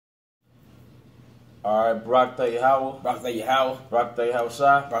All right, Barak Yahawa. Barak Yahawa. Barak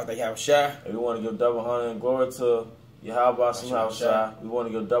Yahawa. Barak Yahawa. And we want to give double honor and glory to Yahweh Shai. We want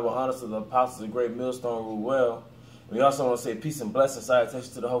to give double honor to the apostles of Great Millstone rule well. And we also want to say peace and blessings, salutations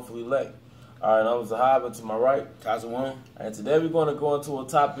to the hopefully elect. All right, I'm Zahab, and to my right, Tazawan. And today we're going to go into a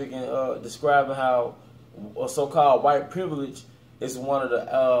topic and describing how so-called white privilege is one of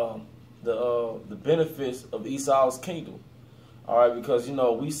the benefits of Esau's kingdom. All right, because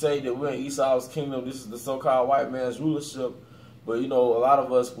we say that we're in Esau's kingdom. This is the so-called white man's rulership, but a lot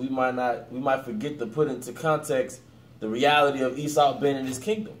of us we might forget to put into context the reality of Esau being in his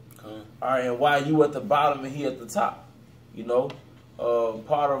kingdom. All right, and why you at the bottom and he at the top.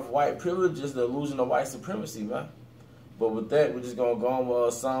 Part of white privilege is the illusion of white supremacy, man. But with that, we're just gonna go on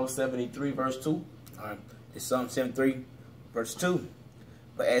with Psalm 73, verse 2. All right, it's Psalm 73, verse 2.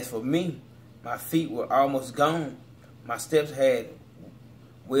 But as for me, my feet were almost gone. My steps had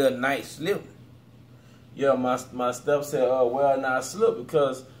well nigh slipped. Yeah, my steps had well nigh slipped,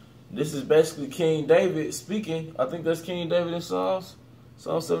 because this is basically King David speaking. I think that's King David in Psalm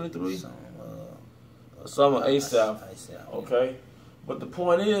 73. Psalm of Esau. Okay. But the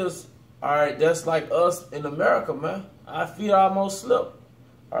point is, all right, that's like us in America, man. Our feet almost slipped.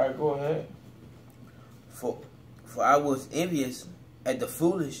 All right, go ahead. For I was envious at the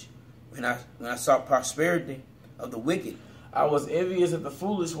foolish when I saw prosperity of the wicked. I was envious at the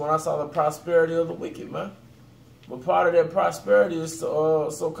foolish when I saw the prosperity of the wicked, man. But part of that prosperity is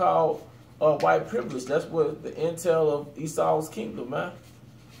so-called white privilege. That's what the intel of Esau's kingdom, man.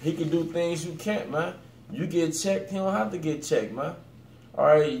 He can do things you can't, man. You get checked, he don't have to get checked, man. All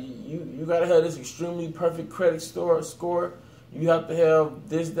right, you got to have this extremely perfect credit score. You have to have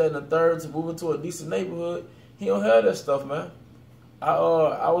this, that, and the third to move into a decent neighborhood. He don't have that stuff, man.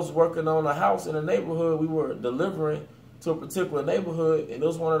 I was working on a house in a neighborhood. We were delivering to a particular neighborhood, and it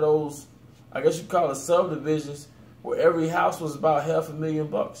was one of those, I guess you call it subdivisions, where every house was about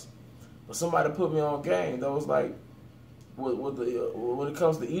 $500,000. But somebody put me on game. That was like, when it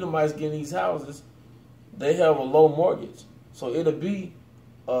comes to Edomites getting these houses, they have a low mortgage. So it'll be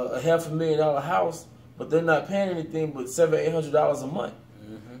a $500,000 house, but they're not paying anything but $700-800 a month.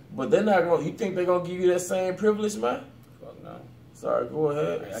 But they're not going. You think they're gonna give you that same privilege, man? Fuck no. Sorry, go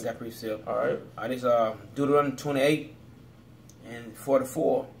ahead. Right, I got precept. All right. This Deuteronomy 28 and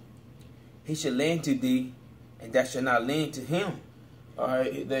 44. He shall lend to thee, and thou shalt not lend to him. All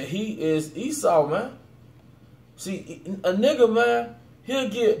right, that he is Esau, man. See, a nigga, man, he'll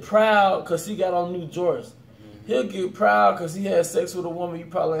get proud because he got on new Jordans. He'll get proud because he had sex with a woman you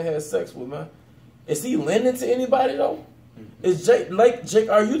probably ain't had sex with, man. Is he lending to anybody, though? Is Jake,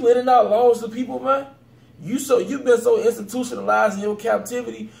 are you lending out loans to people, man? You've been so institutionalized in your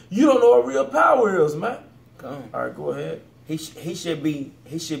captivity, you don't know what real power is, man. Come on. All right, go ahead. He should be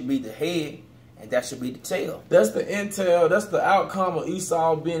the head, and that should be the tail. That's the intel. That's the outcome of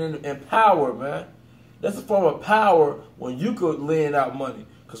Esau being in power, man. That's a form of power when you could lend out money.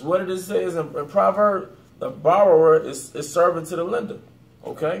 Because what it says in Proverbs, the borrower is servant to the lender.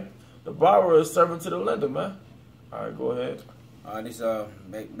 Okay? The borrower is servant to the lender, man. All right, go ahead. This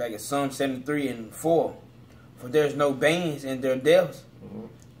back in Psalm 73 and 4. For there's no bands in their depths,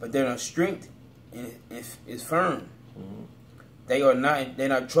 but their strength is firm. They're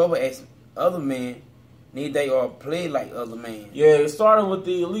not troubled as other men, neither they are plagued like other men. Yeah, it started with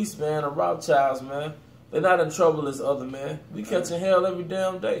the elites, man, the Rothschilds, man. They're not in trouble as other men. We catching hell every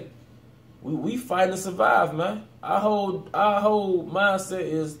damn day. We fight to survive, man. Our whole mindset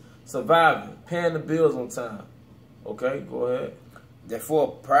is surviving, paying the bills on time. Okay, go ahead.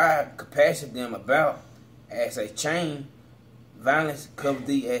 Therefore, pride compasseth them about as a chain, violence covereth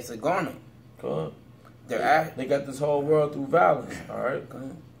thee as a garment. Come on. They got this whole world through violence. All right. Come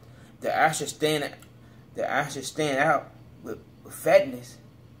on. The eye should stand out with fatness,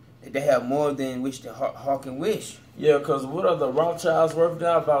 that they have more than which the heart can wish. Yeah, because what are the Rothschilds worth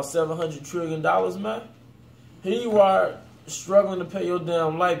now? About $700 trillion, man. Here you are struggling to pay your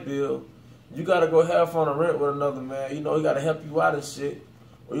damn light bill. You got to go half on a rent with another man. He got to help you out and shit.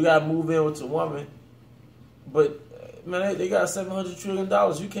 Or you got to move in with your woman. But, man, they got $700 trillion.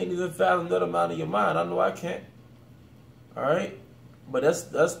 You can't even fathom that amount in your mind. I know I can't. All right? But that's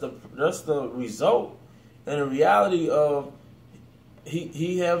the result and the reality of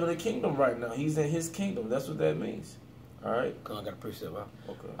he having a kingdom right now. He's in his kingdom. That's what that means. All right? I got to precept.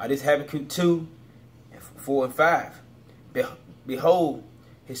 Okay. This Habakkuk 2 and 4 and 5. Behold,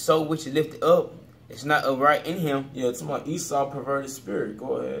 his soul which is lifted up is not upright in him. Yeah, it's my Esau perverted spirit.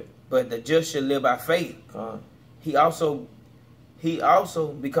 Go ahead. But the just shall live by faith. He also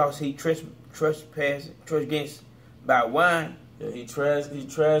because he trespassed against by wine, Yeah, he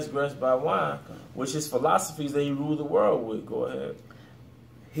transgressed by wine, which is philosophies that he ruled the world with. Go ahead.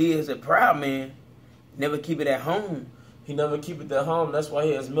 He is a proud man, never keep it at home. He never keep it at home. That's why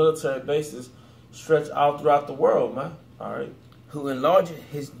he has military bases stretched out throughout the world, man. All right. Who enlarged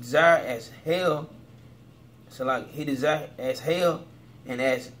his desire as hell. So like he desire as hell and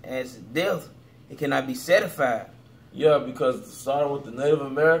as death, it cannot be satisfied. Yeah, because starting with the Native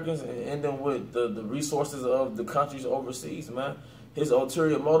Americans and ending with the resources of the countries overseas, man. His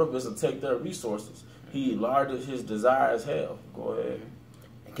ulterior motive is to take their resources. He enlarged his desire as hell. Go ahead.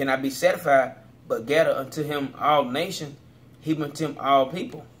 It cannot be satisfied, but gather unto him all nations, heap unto him all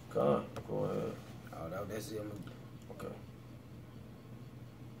people. Come on, go ahead. Oh, that's it. Okay.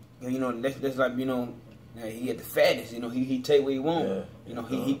 You know, that's like, you know, he at the fattest. You know, he take what he want. Yeah. You know,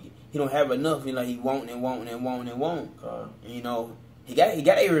 he don't have enough. You know, he want and want and want and want. And, you know, he got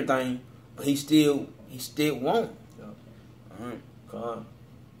everything, but he still want. Yeah. All right. Come on.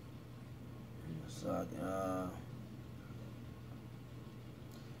 So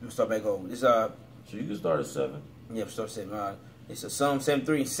let me start back over. This So you can start at 7. Yeah, start 7. It's a Psalm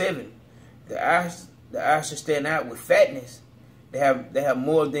 73 and 7. The eyes should stand out with fatness. They have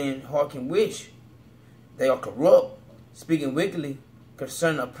more than heart can wish. They are corrupt, speaking wickedly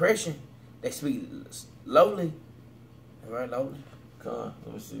concerning oppression. They speak lowly. All right, lowly. Come on.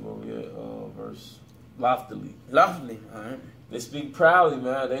 Let me see where we at. Verse loftily. Loftily. All right. They speak proudly,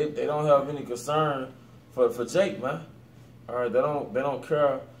 man. They don't have any concern for Jake, man. All right. They don't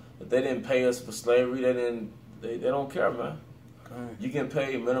care that they didn't pay us for slavery. They don't care, man. You can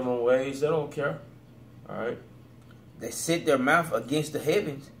pay minimum wage. They don't care. All right. They set their mouth against the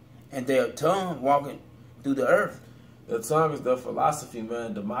heavens, and their tongue walking through the earth. Their tongue is their philosophy,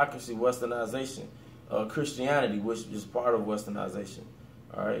 man. Democracy, westernization, Christianity, which is part of westernization.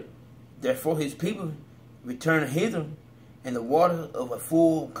 All right. Therefore, his people return hither, and the water of a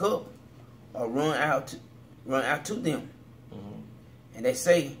full cup are run out to them. And they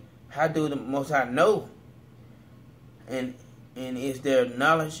say, "How do the Most High know? And is there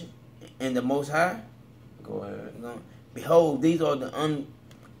knowledge in the Most High?" Go ahead. Behold, these are the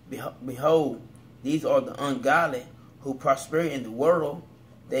ungodly who prosper in the world.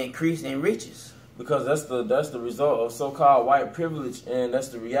 They increase in riches. Because that's the result of so-called white privilege, and that's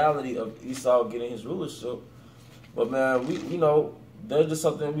the reality of Esau getting his rulership. But man, we know there's just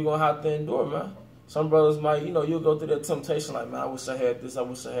something we're gonna have to endure, man. Some brothers might, you'll go through that temptation like, man, I wish I had this, I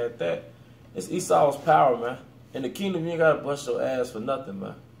wish I had that. It's Esau's power, man. In the kingdom, you ain't gotta bust your ass for nothing,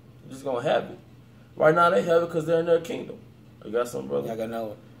 man. You're just gonna have it. Right now, they have it because they're in their kingdom. You got something, brother? Yeah, I got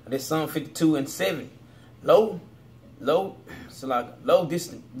no. This Psalm 52 and 7. Lo, so like, lo, this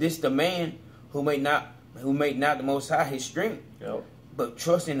the man who made not the Most High his strength, yep, but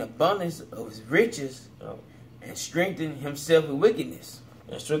trust in the abundance of his riches, yep, and strengthen himself with wickedness.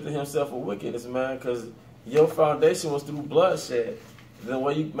 And strengthen himself with wickedness, man, because your foundation was through bloodshed. The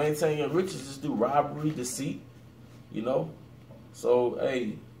way you maintain your riches is through robbery, deceit, So,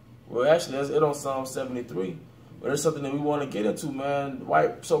 hey, well, actually, that's it on Psalm 73. But there's something that we want to get into, man.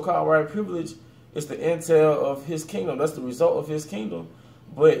 So-called white privilege is the intel of his kingdom. That's the result of his kingdom.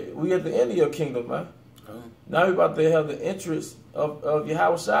 But we at the end of your kingdom, man. Now we're about to have the interest of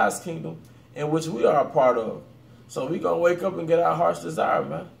Yahweh kingdom, in which we are a part of. So we're going to wake up and get our heart's desire,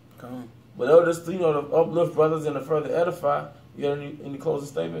 man. But they'll just, to uplift brothers and to further edify. You got any closing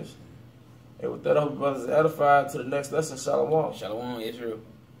statements? Hey, with that, I hope brothers are edified. To the next lesson, Shalom. Shalom, Israel.